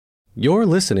You're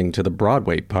listening to the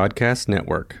Broadway Podcast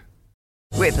Network.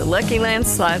 With the Lucky Land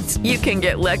Slots, you can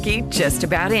get lucky just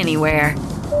about anywhere.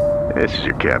 This is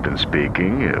your captain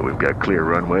speaking. We've got clear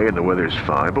runway and the weather's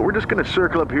fine, but we're just going to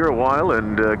circle up here a while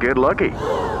and get lucky.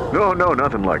 No,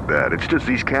 nothing like that. It's just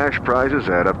these cash prizes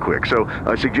add up quick. So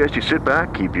I suggest you sit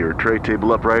back, keep your tray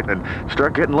table upright, and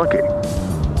start getting lucky.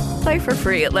 Play for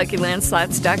free at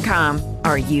LuckyLandSlots.com.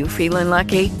 Are you feeling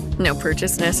lucky? No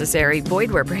purchase necessary.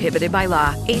 Void where prohibited by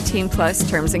law. 18 plus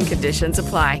terms and conditions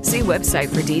apply. See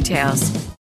website for details.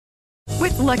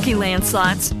 With Lucky Land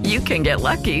Slots, you can get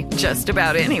lucky just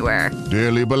about anywhere.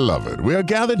 Dearly beloved, we are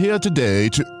gathered here today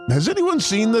to... Has anyone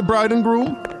seen the bride and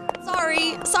groom?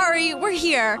 Sorry, we're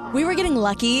here. We were getting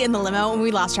lucky in the limo and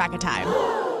we lost track of time.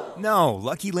 No,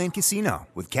 Lucky Land Casino,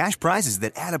 with cash prizes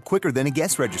that add up quicker than a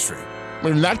guest registry.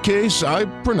 In that case, I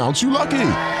pronounce you lucky.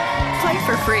 Play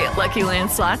for free at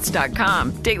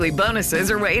LuckyLandSlots.com. Daily bonuses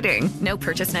are waiting. No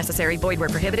purchase necessary. Void where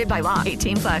prohibited by law.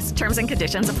 18 plus. Terms and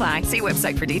conditions apply. See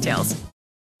website for details.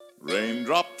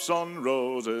 Raindrops on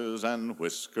roses and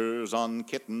whiskers on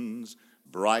kittens,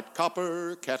 bright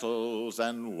copper kettles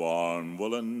and warm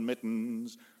woolen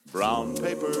mittens, brown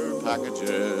paper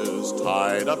packages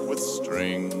tied up with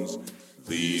strings.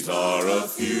 These are a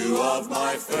few of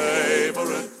my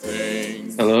favorite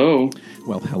things. Hello.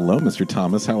 Well, hello, Mr.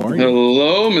 Thomas. How are you?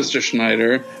 Hello, Mr.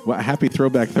 Schneider. Well, happy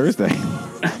Throwback Thursday.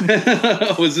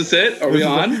 Was this it? Are we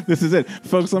on? This is it.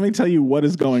 Folks, let me tell you what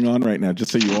is going on right now,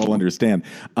 just so you all understand.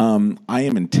 I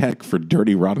am in tech for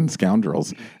Dirty Rotten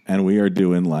Scoundrels, and we are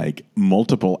doing like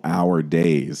multiple hour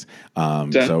days.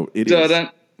 So it is...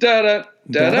 So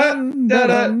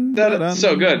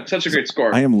good. Such a great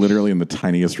score. I am literally in the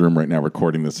tiniest room right now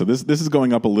recording this. So this is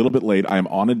going up a little bit late. I am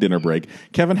on a dinner break.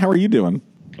 Kevin, how are you doing?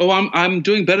 Oh, I'm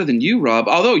doing better than you, Rob.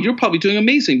 Although you're probably doing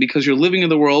amazing because you're living in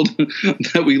the world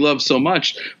that we love so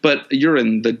much. But you're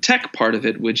in the tech part of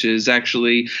it, which is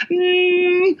actually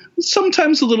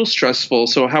sometimes a little stressful.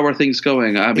 So how are things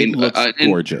going? I mean, it looks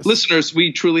gorgeous. Listeners,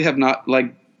 we truly have not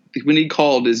when he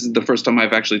called is the first time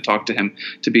I've actually talked to him,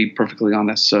 to be perfectly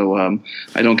honest. So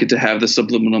I don't get to have the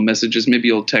subliminal messages. Maybe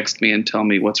you'll text me and tell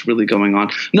me what's really going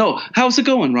on. No, how's it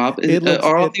going, Rob?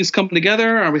 Are all things coming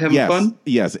together? Are we having fun?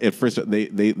 Yes. At first,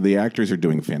 the actors are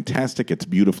doing fantastic. It's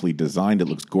beautifully designed. It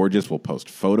looks gorgeous. We'll post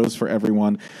photos for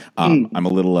everyone. I'm a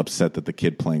little upset that the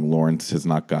kid playing Lawrence has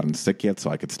not gotten sick yet, so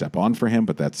I could step on for him.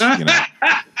 But that's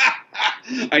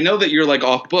I know that you're like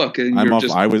off book. And I'm you're off.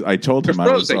 Just, I told him I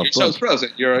was off book. Your show's frozen.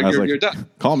 You're done.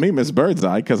 Call me Miss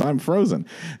Birdseye because I'm frozen.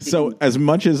 So as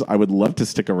much as I would love to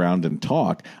stick around and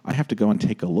talk, I have to go and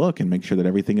take a look and make sure that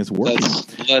everything is working.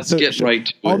 Let's get right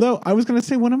to it. Although I was going to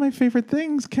say one of my favorite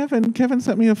things, Kevin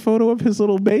sent me a photo of his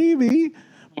little baby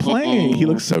playing. He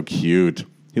looks so cute.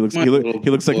 He looks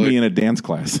like me in a dance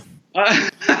class.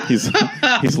 He's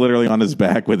literally on his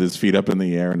back with his feet up in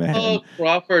the air and a hand. Oh,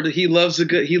 Crawford, he loves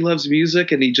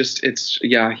music, and he's a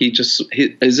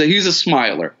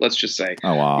smiler. Let's just say.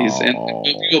 Oh wow!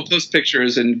 You'll post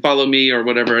pictures and follow me or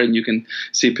whatever, and you can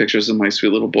see pictures of my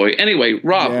sweet little boy. Anyway,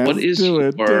 Rob, yes, what is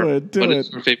your favorite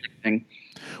thing?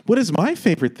 What is my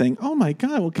favorite thing? Oh my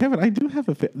God! Well, Kevin, I do have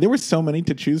there were so many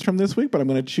to choose from this week, but I'm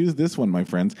going to choose this one, my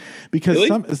friends, because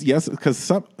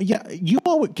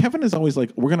Kevin is always like,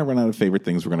 we're going to run out of favorite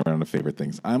things. We're going to run out of favorite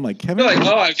things. I'm like, Kevin,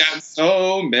 I've got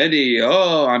so many.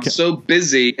 Oh, I'm so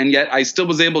busy, and yet I still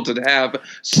was able to have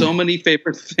so many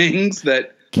favorite things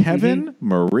that Kevin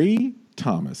Marie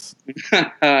Thomas,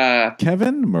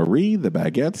 Kevin Marie the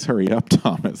Baguettes, hurry up,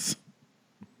 Thomas.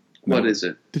 What is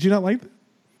it? Did you not like that?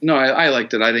 No, I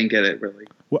liked it. I didn't get it really.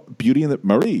 What Beauty and the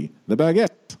Marie, the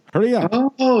Baguette, hurry up!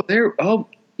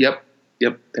 Yep.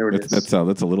 There it is.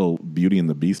 That's a little Beauty and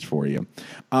the Beast for you.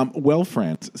 Well,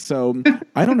 friends, so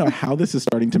I don't know how this is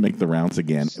starting to make the rounds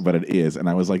again, but it is, and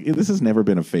I was like, this has never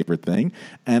been a favorite thing,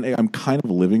 and I'm kind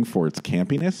of living for its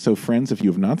campiness. So, friends, if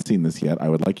you have not seen this yet, I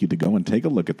would like you to go and take a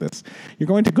look at this. You're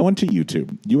going to go into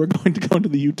YouTube. You are going to go into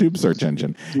the YouTube search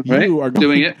engine. Right. You are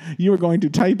going to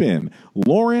type in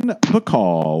Lauren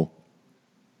Bacall.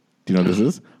 Do you know what this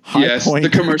is? Yes, the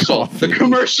commercial. Coffee. The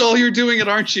commercial. You're doing it,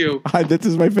 aren't you? This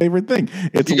is my favorite thing.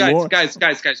 It's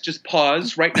guys, just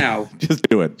pause right now. Just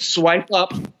do it. Swipe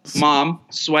up, Mom.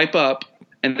 Swipe up,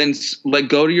 and then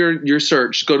go to your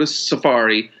search. Go to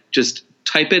Safari. Just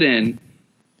type it in.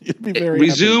 You'd be very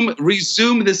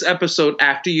resume this episode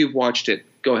after you've watched it.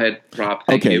 Go ahead, Rob.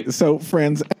 Thank you. So,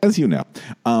 friends, as you know,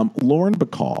 Lauren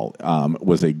Bacall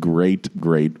was a great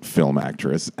film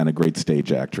actress and a great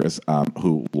stage actress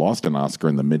who lost an Oscar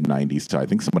in the mid-'90s to, I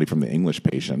think, somebody from The English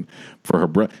Patient for her.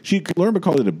 Lauren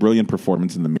Bacall did a brilliant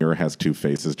performance in The Mirror Has Two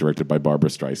Faces, directed by Barbra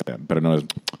Streisand, better known as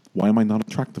Why Am I Not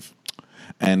Attractive?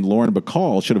 And Lauren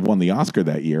Bacall should have won the Oscar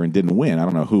that year and didn't win. I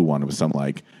don't know who won. It was some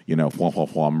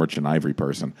Merchant Ivory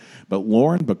person. But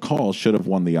Lauren Bacall should have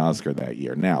won the Oscar that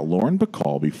year. Now, Lauren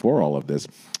Bacall, before all of this,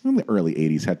 in the early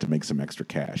 80s, had to make some extra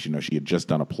cash. She had just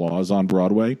done Applause on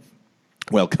Broadway.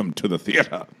 Welcome to the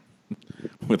theater.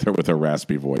 With her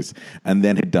raspy voice, and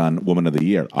then had done Woman of the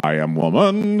Year. I Am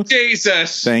Woman.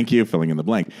 Jesus. Thank you, filling in the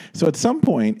blank. So at some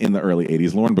point in the early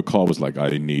 80s, Lauren Bacall was like,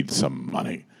 I need some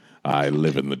money. I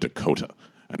live in the Dakota,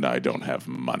 and I don't have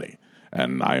money.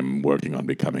 And I'm working on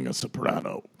becoming a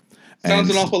soprano.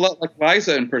 Sounds an awful lot like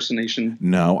Liza impersonation.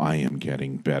 No, I am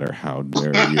getting better. How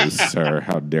dare you, sir?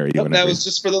 How dare you? That was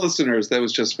just for the listeners.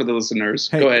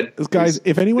 Hey, go ahead, guys.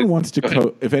 If anyone wants to,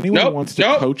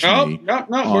 coach me on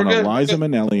a Liza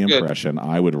Minnelli impression,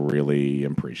 I would really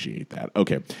appreciate that.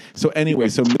 Okay. So anyway,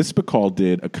 Miss Bacall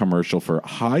did a commercial for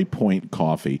High Point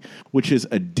Coffee, which is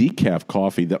a decaf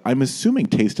coffee that I'm assuming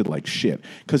tasted like shit.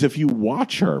 Because if you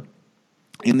watch her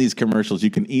in these commercials, you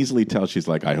can easily tell she's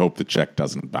like, I hope the check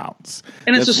doesn't bounce.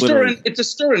 And it's a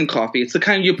stir-in coffee. It's the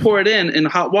kind you pour it in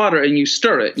hot water and you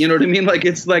stir it. You know what I mean? Like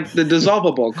it's like the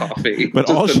dissolvable coffee. But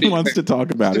all she wants to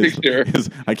talk about is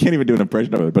I can't even do an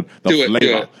impression of it, but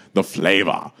the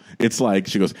flavor. It's like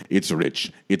she goes, it's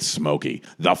rich, it's smoky,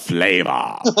 the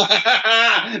flavor.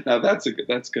 No, that's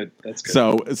good.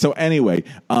 So anyway,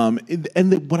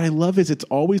 what I love is it's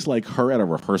always like her at a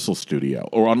rehearsal studio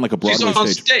or on like a Broadway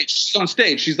stage. She's on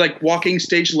stage. She's like walking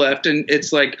stage left, and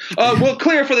it's like, oh, we're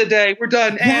clear for the day. We're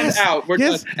done and out. We're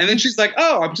done. And then she's like,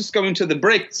 oh, I'm just going to the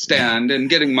break stand and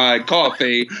getting my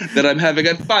coffee that I'm having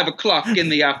at 5:00 in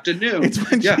the afternoon.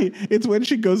 It's when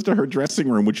she goes to her dressing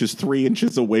room, which is 3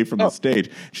 inches away from the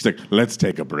stage. She's like, let's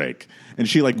take a break. And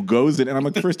she like goes in, and I'm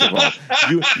like, first of all,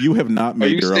 you have not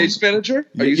made your own. Are you stage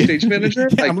manager?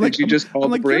 Yeah, I'm like, you're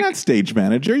not stage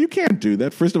manager. You can't do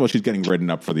that. First of all, she's getting written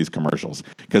up for these commercials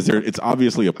because it's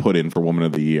obviously a put in for Woman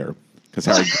of the Year.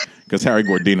 Because Harry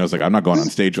Gordino's like, I'm not going on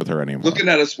stage with her anymore. Looking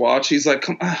at his watch, he's like,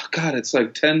 oh God, it's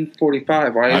like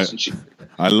 10:45. Why isn't she?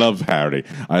 I love Harry.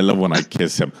 I love when I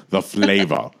kiss him. The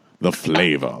flavor.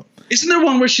 Isn't there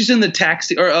one where she's in the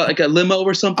taxi or like a limo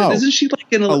or something? Oh, isn't she like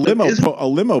in a limo? A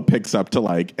limo picks up to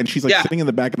like, and she's like sitting in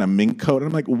the back in a mink coat. And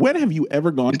I'm like, when have you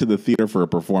ever gone to the theater for a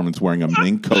performance wearing a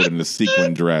mink coat and a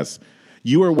sequin dress?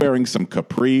 You are wearing some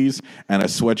capris and a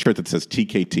sweatshirt that says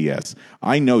TKTS.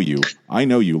 I know you,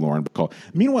 Lauren Bacall.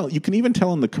 Meanwhile, you can even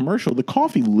tell in the commercial, the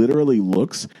coffee literally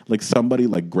looks like somebody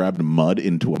like grabbed mud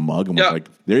into a mug and was like,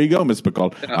 there you go, Miss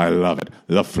Bacall. Yeah. I love it.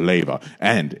 The flavor.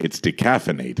 And it's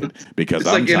decaffeinated because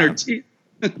it's like in her teeth.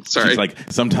 Sorry. She's like,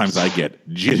 sometimes I get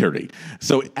jittery.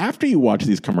 So after you watch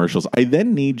these commercials, I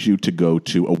then need you to go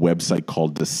to a website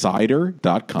called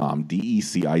Decider.com,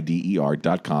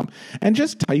 DECIDER.com, and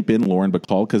just type in Lauren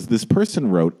Bacall because this person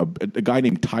wrote, a guy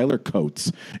named Tyler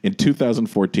Coates in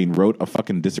 2014 wrote a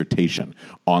fucking dissertation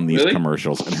on these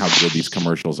commercials and how good these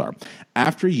commercials are.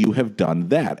 After you have done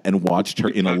that and watched her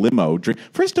in a limo drink,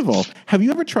 first of all, have you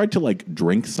ever tried to like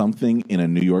drink something in a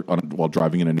while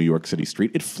driving in a New York City street?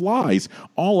 It flies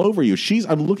all over you.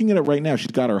 I'm looking at it right now. She's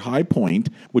got her High Point,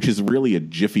 which is really a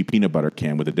Jiffy peanut butter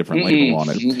can with a different label on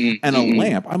it, and a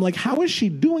lamp. I'm like, how is she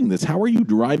doing this? How are you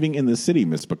driving in the city,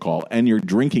 Miss Bacall, and you're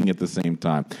drinking at the same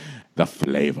time? The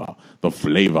flavor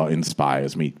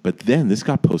inspires me. But then this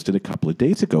got posted a couple of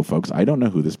days ago, folks. I don't know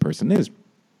who this person is.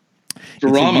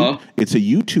 It's a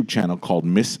YouTube channel called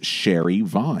Miss Sherry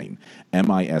Vine,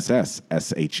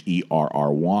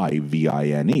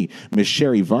 MISSSHERRYVINE. Miss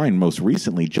Sherry Vine most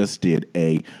recently just did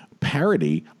a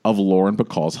parody of Lauren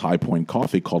Bacall's High Point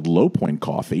Coffee called Low Point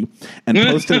Coffee and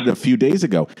posted it a few days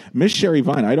ago. Miss Sherry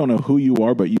Vine, I don't know who you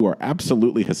are, but you are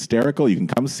absolutely hysterical. You can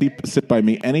come sit by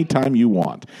me anytime you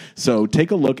want. So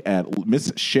take a look at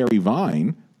Miss Sherry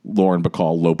Vine, Lauren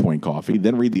Bacall Low Point Coffee,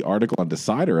 then read the article on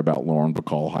Decider about Lauren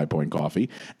Bacall High Point Coffee,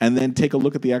 and then take a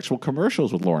look at the actual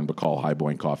commercials with Lauren Bacall High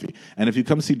Point Coffee. And if you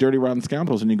come see Dirty Rotten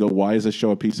Scoundrels and you go, why is this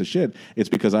show a piece of shit? It's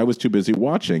because I was too busy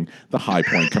watching the High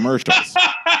Point commercials.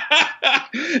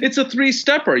 It's a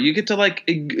 3-stepper. You get to like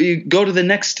you go to the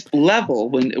next level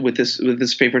with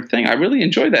this favorite thing. I really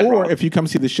enjoy that. Or if you come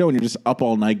see the show and you're just up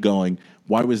all night going,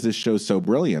 why was this show so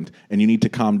brilliant? And you need to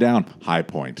calm down. High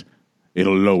Point.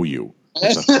 It'll low you.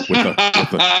 With a flavor.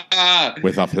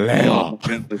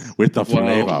 With the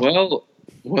flavor.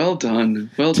 Well done.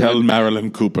 Tell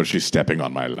Marilyn Cooper she's stepping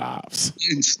on my laughs.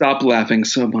 Stop laughing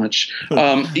so much.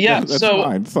 That's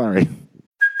fine. Sorry.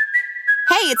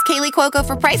 Hey, it's Kaylee Cuoco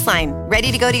for Priceline.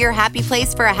 Ready to go to your happy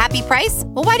place for a happy price?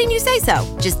 Well, why didn't you say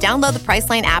so? Just download the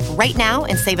Priceline app right now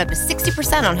and save up to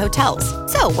 60% on hotels.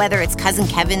 So whether it's Cousin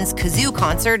Kevin's Kazoo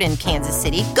Concert in Kansas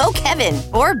City, go Kevin,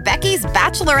 or Becky's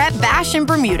Bachelorette Bash in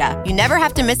Bermuda, you never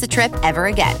have to miss a trip ever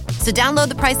again. So download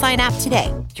the Priceline app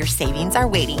today. Your savings are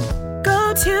waiting.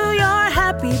 Go to your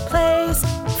happy place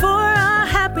for a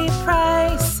happy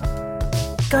price.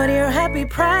 Go to your happy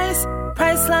price,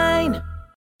 Priceline.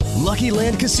 Lucky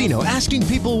Land Casino, asking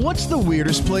people, what's the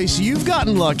weirdest place you've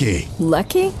gotten lucky?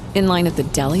 Lucky? In line at the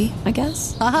deli, I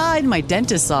guess? Aha, in my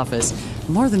dentist's office.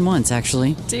 More than once,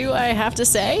 actually. Do I have to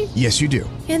say? Yes, you do.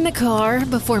 In the car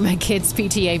before my kids'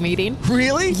 PTA meeting.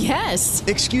 Really? Yes.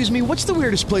 Excuse me, what's the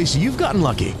weirdest place you've gotten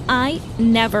lucky? I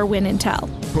never win and tell.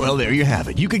 Well, there you have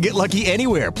it. You can get lucky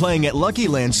anywhere, playing at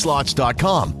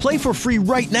LuckyLandSlots.com. Play for free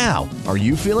right now. Are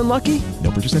you feeling lucky?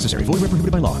 No purchase necessary. Void where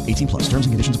prohibited by law. 18+. Terms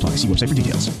and conditions apply. See website for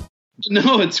details.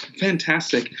 No, it's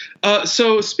fantastic.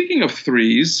 So speaking of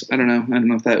threes, I don't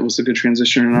know if that was a good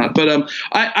transition or not, but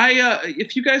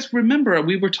if you guys remember,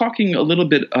 we were talking a little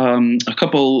bit a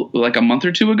month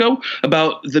or two ago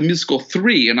about the musical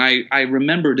Three, and I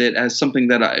remembered it as something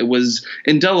that was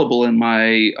indelible in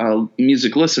my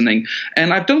music listening,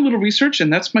 and I've done a little research,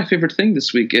 and that's my favorite thing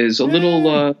this week is a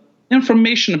little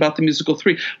information about the musical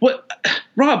Three.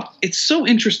 Rob, it's so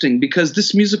interesting because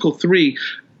this musical Three.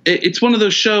 It's one of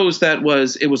those shows that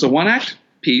it was a one-act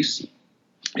piece.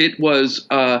 It was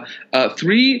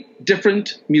three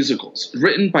different musicals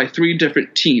written by three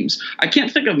different teams. I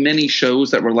can't think of many shows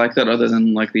that were like that other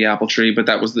than like the Apple Tree, but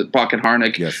that was the Bach and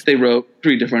Harnick. Yes. They wrote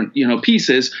three different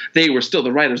pieces. They were still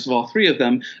the writers of all three of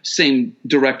them. Same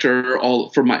director,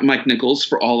 all for Mike Nichols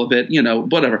for all of it.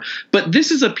 Whatever. But this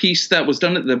is a piece that was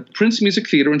done at the Prince Music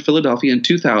Theater in Philadelphia in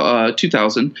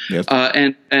 2000. Yes.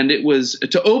 And it was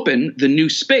to open the new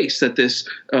space that this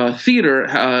theater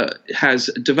has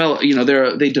developed.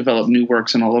 They develop new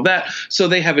works and all of that. So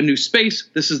they have a new space.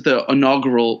 This is the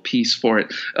inaugural piece for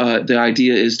it. The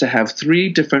idea is to have three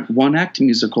different one-act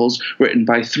musicals written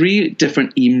by three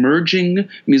different emerging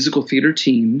musical theater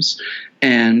teams,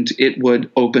 and it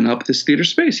would open up this theater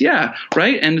space. Yeah,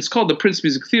 right? And it's called the Prince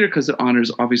Music Theater because it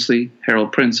honors, obviously, Hal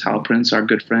Prince, our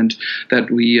good friend that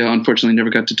we unfortunately never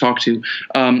got to talk to.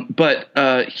 But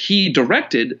he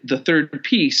directed the third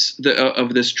piece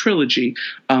of this trilogy.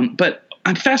 But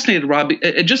I'm fascinated, Rob.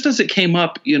 Just as it came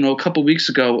up, a couple weeks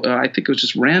ago, I think it was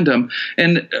just random,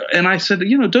 and I said,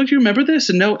 don't you remember this?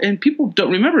 And people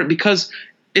don't remember it because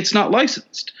it's not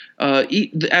licensed.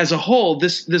 As a whole,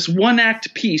 this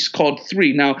one-act piece called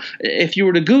Three. Now, if you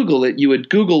were to Google it, you would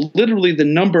Google literally the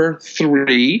number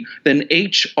 3, then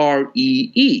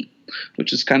HREE.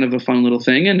 Which is kind of a fun little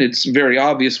thing, and it's very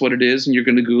obvious what it is, and you're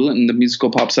going to Google it, and the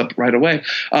musical pops up right away.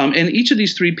 And each of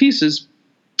these three pieces,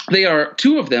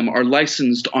 two of them are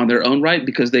licensed on their own right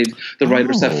because the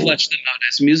writers have fleshed them out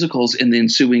as musicals in the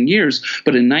ensuing years.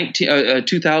 But in 99,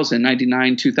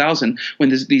 2000, when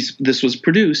this was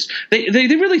produced, they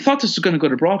really thought this was going to go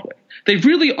to Broadway. They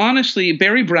really, honestly,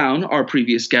 Barry Brown, our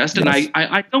previous guest, and yes.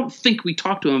 I don't think we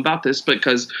talked to him about this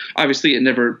because obviously it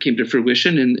never came to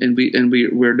fruition, and we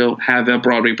don't have a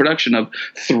Broadway production of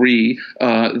Three,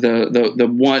 the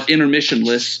one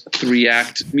intermissionless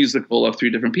 3-act musical of three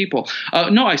different people.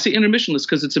 No, I say intermissionless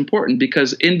because it's important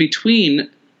because in between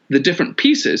the different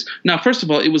pieces. Now, first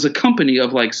of all, it was a company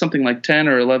of something like 10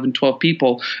 or 11, 12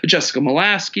 people. Jessica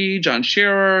Molaskey, John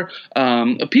Scherer,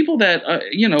 people that,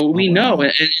 we know,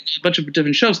 and a bunch of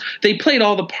different shows. They played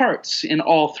all the parts in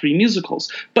all three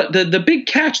musicals. But the big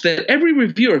catch that every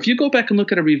reviewer, if you go back and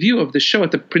look at a review of the show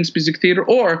at the Prince Music Theater,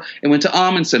 or it went to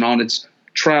Amundsen on its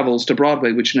travels to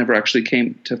Broadway, which never actually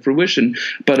came to fruition,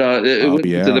 but it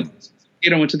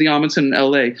went to the Amundsen in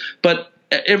L.A., but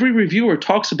every reviewer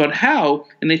talks about how,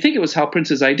 and they think it was Hal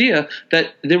Prince's idea,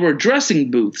 that there were dressing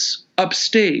booths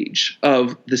upstage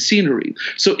of the scenery.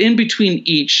 So in between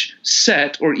each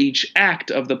set or each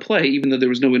act of the play, even though there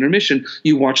was no intermission,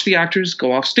 you watch the actors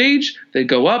go off stage, they'd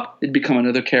go up, they'd become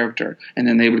another character, and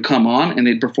then they would come on and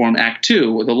they'd perform Act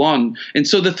 2 or the lawn. And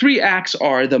so the three acts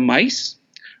are the Mice,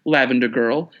 Lavender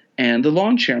Girl, and the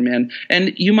Lawn Chairman.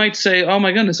 And you might say, oh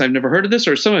my goodness, I've never heard of this,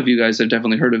 or some of you guys have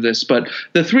definitely heard of this. But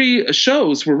the three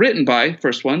shows were written by,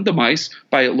 first one, The Mice,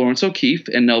 by Lawrence O'Keefe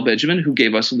and Nell Benjamin, who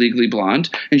gave us Legally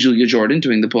Blonde, and Julia Jordan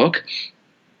doing the book.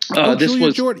 This Julia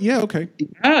was Jordan. Yeah, okay.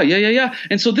 Yeah.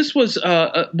 And so this was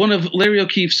one of Larry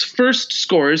O'Keefe's first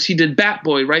scores. He did Bat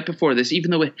Boy right before this,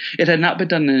 even though it had not been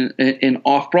done in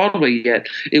off-Broadway yet.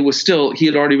 It was still, he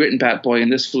had already written Bat Boy,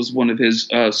 and this was one of his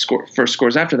first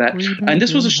scores after that. And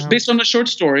this was based on a short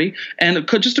story and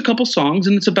just a couple songs,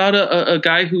 and it's about a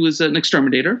guy who is an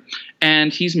exterminator,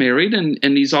 and he's married, and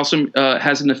he's also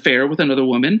has an affair with another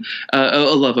woman, a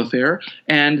love affair,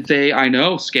 and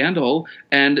scandal.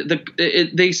 And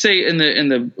they say in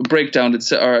the breakdown,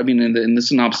 in the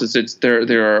synopsis, it's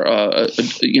there are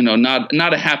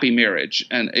not a happy marriage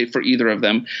and for either of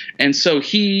them. And so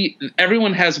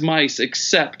everyone has mice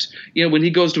except when he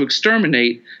goes to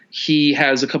exterminate, he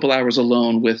has a couple hours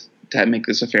alone to make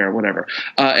this affair or whatever.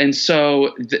 And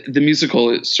so the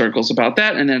musical circles about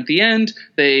that. And then at the end,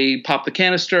 they pop the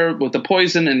canister with the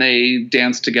poison and they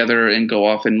dance together and go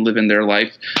off and live in their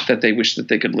life that they wish that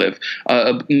they could live,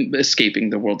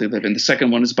 escaping the world they live in. The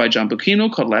second one is by John Bucchino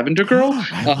called Lavender Girl.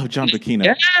 I love John Bucchino.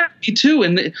 Yeah, me too.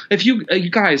 And if you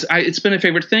guys, it's been a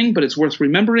favorite thing, but it's worth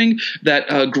remembering that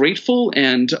Grateful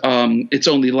and It's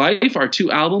Only Life are two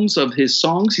albums of his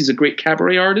songs. He's a great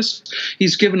cabaret artist.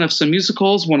 He's given us some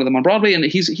musicals, one of them on Broadway, and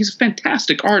he's a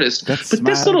fantastic artist. That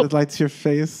smile that lights your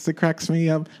face, it cracks me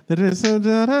up. That is so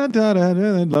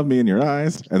love me in your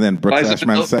eyes. And then Brooks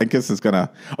Ashman-Sankis is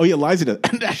gonna. Oh yeah, Liza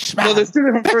does. Well, there's two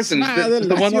different persons.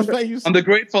 The one on the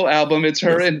Grateful album, it's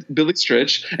her and Billy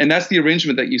Stritch, and that's the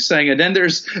arrangement that you sang. And then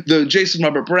there's the Jason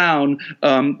Robert Brown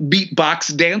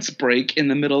beatbox dance break in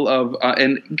the middle of.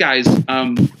 And guys,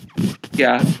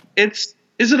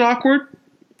 is it awkward?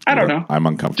 I don't know. I'm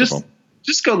uncomfortable.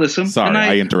 Just go listen. Sorry,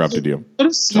 I interrupted you. Put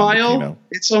a smile.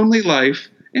 It's Only Life,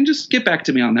 and just get back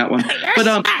to me on that one.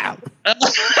 But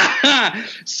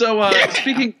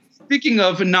speaking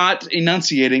of not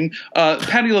enunciating,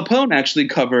 Patti LuPone actually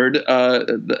covered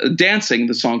 "Dancing,"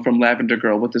 the song from Lavender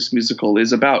Girl. What this musical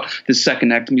is about, the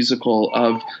second act musical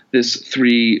of this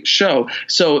 3 show.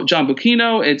 So John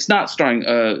Bucchino, it's not starring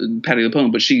Patti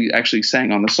LuPone, but she actually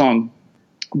sang on the song.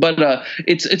 But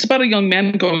it's about a young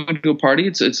man going to a party.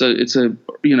 It's going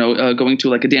to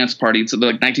like a dance party. It's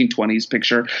like 1920s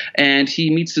picture, and he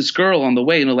meets this girl on the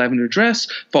way in a lavender dress,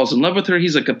 falls in love with her.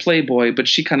 He's like a playboy, but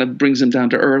she kind of brings him down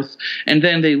to earth. And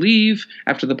then they leave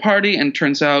after the party, and it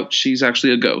turns out she's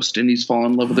actually a ghost, and he's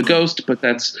fallen in love with a ghost. But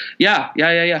that's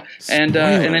and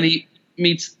then he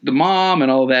meets the mom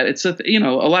and all of that. It's a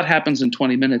lot happens in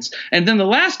 20 minutes. And then the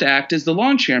last act is The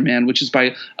Lawn Chair Man, which is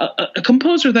by a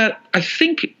composer that I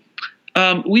think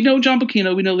we know John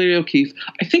Bucchino, we know Larry O'Keefe.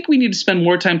 I think we need to spend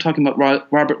more time talking about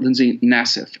Robert Lindsay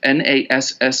Nassif,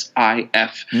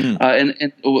 Nassif,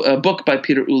 and a book by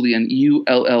Peter Ullian,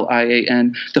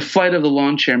 Ullian, The Flight of the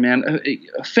Lawn Chair Man,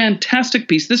 a fantastic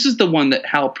piece. This is the one that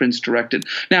Hal Prince directed.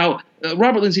 Now,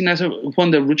 Robert Lindsay Nassif won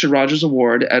the Richard Rogers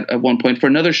Award at one point for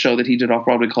another show that he did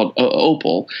off-Broadway called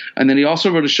Opal. And then he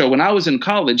also wrote a show when I was in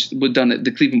college done at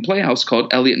the Cleveland Playhouse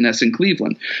called Elliot Ness in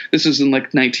Cleveland. This was in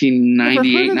like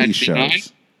 1998, 1999.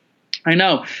 I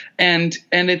know. And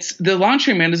it's The Lawn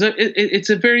Chair Man it's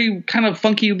a very kind of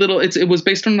funky little it was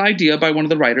based on an idea by one of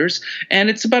the writers, and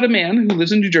it's about a man who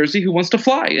lives in New Jersey who wants to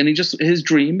fly, and his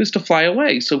dream is to fly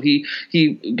away. So he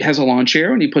has a lawn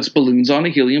chair and he puts balloons on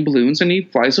it, helium balloons, and he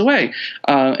flies away.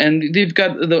 And they've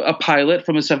got a pilot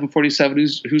from a 747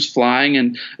 who's flying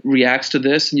and reacts to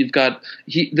this, and you've got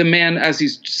the man as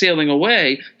he's sailing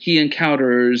away, he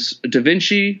encounters Da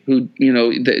Vinci, who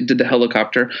did the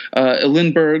helicopter,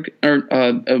 Lindbergh,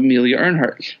 Amelia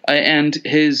Earhart, and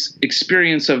his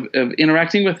experience of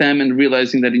interacting with them and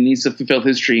realizing that he needs to fulfill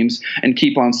his dreams and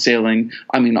keep on sailing.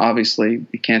 I mean, obviously,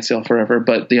 he can't sail forever,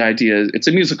 but the idea is it's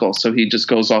a musical, so he just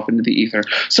goes off into the ether.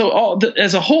 So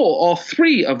as a whole, all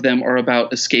 3 of them are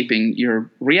about escaping your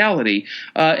reality,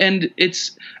 and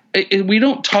we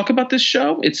don't talk about this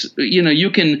show. It's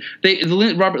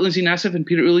Robert Lindsay Nassif and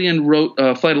Peter Ullian wrote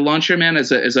Flight of the Lawn Chair Man as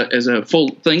a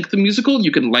full length musical.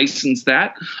 You can license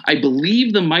that. I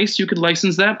believe The Mice you could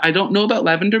license that. I don't know about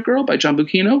Lavender Girl by John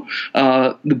Bucchino,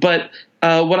 but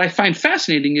what I find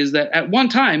fascinating is that at one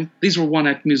time these were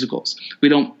one-act musicals.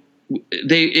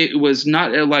 It was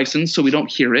not a license, so we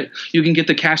don't hear it. You can get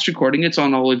the cast recording. It's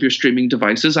on all of your streaming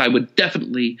devices. I would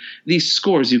definitely – these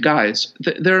scores, you guys,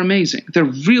 they're amazing. They're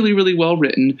really, really well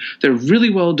written. They're really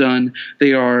well done.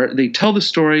 They tell the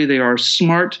story. They are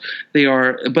smart.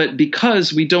 But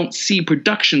because we don't see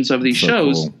productions of these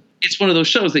shows, cool. it's one of those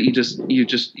shows that you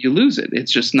lose it.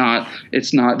 It's not,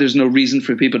 there's no reason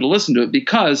for people to listen to it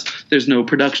because there's no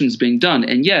productions being done.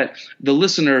 And yet the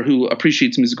listener who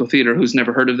appreciates musical theater, who's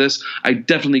never heard of this, I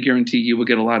definitely guarantee you will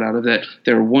get a lot out of it.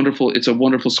 They're wonderful. It's a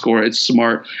wonderful score. It's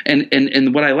smart.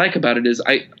 And what I like about it is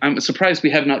I'm surprised we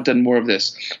have not done more of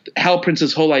this. Hal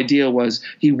Prince's whole idea was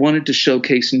he wanted to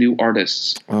showcase new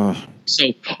artists.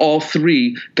 So all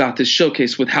three got this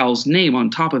showcase with Hal's name on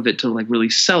top of it to like really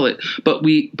sell it. But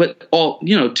all,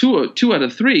 two out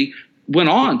of three went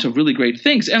on to really great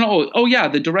things. And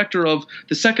the director of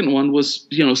the second one was,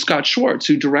 Scott Schwartz,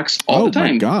 who directs all the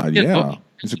time. Oh my God. Yeah.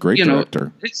 He's a great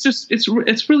director.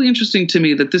 It's really interesting to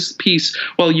me that this piece,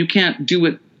 while you can't do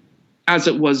it as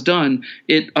it was done,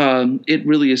 it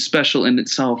really is special in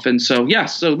itself. And so,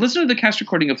 so listen to the cast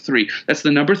recording of 3. That's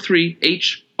the number 3,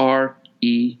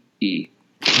 HREE.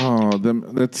 Oh,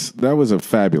 that was a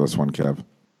fabulous one, Kev.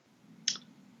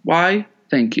 Why?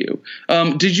 Thank you.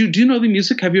 Do you know the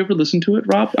music? Have you ever listened to it,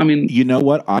 Rob? I mean, you know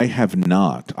what? I have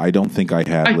not. I don't think I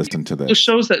have listened to this. The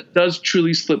shows that does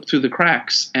truly slip through the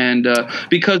cracks, and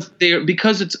because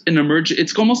it's an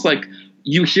it's almost like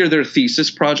you hear their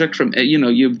thesis project from,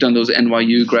 you've done those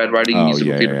NYU grad writing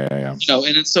musical theater. Yeah.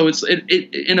 And so it's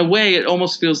in a way, it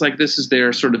almost feels like this is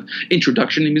their sort of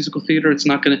introduction to musical theater. It's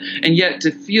not going to, and yet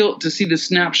to see the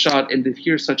snapshot and to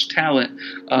hear such talent,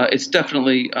 it's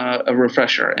definitely a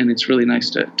refresher, and it's really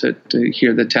nice to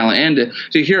hear the talent and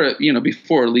to hear it,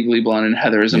 before Legally Blonde and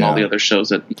Heathers and all the other shows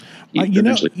that.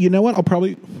 You know what? I'll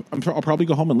probably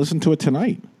go home and listen to it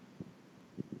tonight.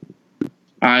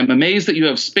 I'm amazed that you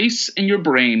have space in your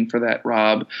brain for that,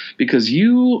 Rob, because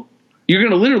you're going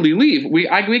to literally leave. We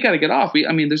got to get off.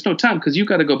 There's no time because you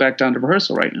got to go back down to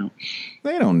rehearsal right now.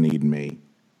 They don't need me.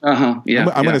 Yeah.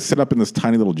 I'm going to sit up in this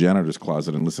tiny little janitor's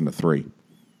closet and listen to 3.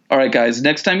 All right, guys.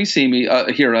 Next time you see me,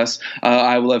 hear us,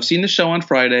 I will have seen the show on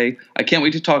Friday. I can't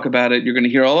wait to talk about it. You're going to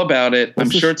hear all about it.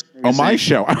 I'm sure it's amazing. My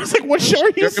show. I was like, what show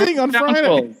are you seeing on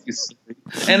Friday?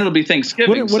 And it'll be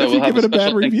Thanksgiving. What if you give it a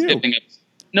bad review?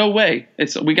 No way.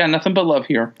 We got nothing but love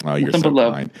here. Oh, you're so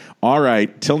kind. All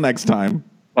right. Till next time.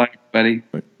 Bye, buddy.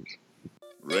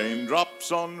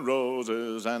 Raindrops on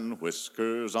roses and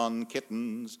whiskers on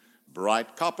kittens,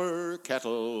 bright copper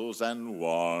kettles and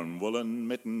warm woolen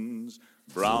mittens,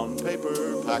 brown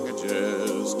paper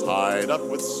packages tied up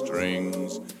with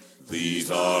strings.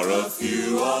 These are a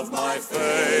few of my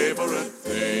favorite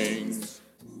things.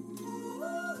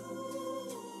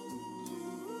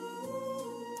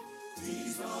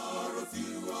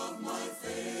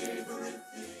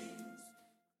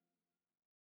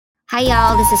 Hi,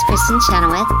 y'all. This is Kristen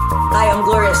Chenoweth. Hi, I'm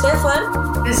Gloria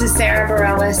Stefan. This is Sarah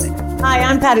Bareilles. Hi,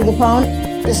 I'm Patty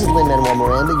LuPone. This is Lin-Manuel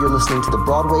Miranda. You're listening to the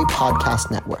Broadway Podcast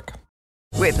Network.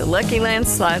 With the Lucky Land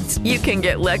Slots, you can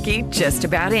get lucky just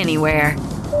about anywhere.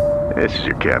 This is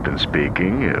your captain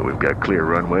speaking. We've got clear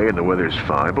runway and the weather's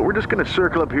fine, but we're just going to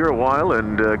circle up here a while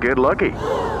and get lucky.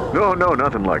 No,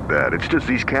 nothing like that. It's just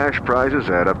these cash prizes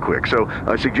add up quick. So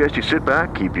I suggest you sit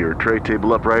back, keep your tray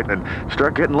table upright, and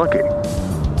start getting lucky.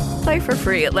 Play for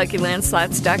free at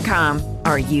LuckyLandSlots.com.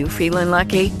 Are you feeling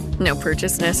lucky? No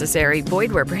purchase necessary.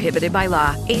 Void where prohibited by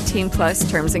law. 18+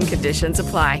 terms and conditions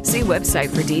apply. See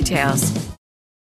website for details.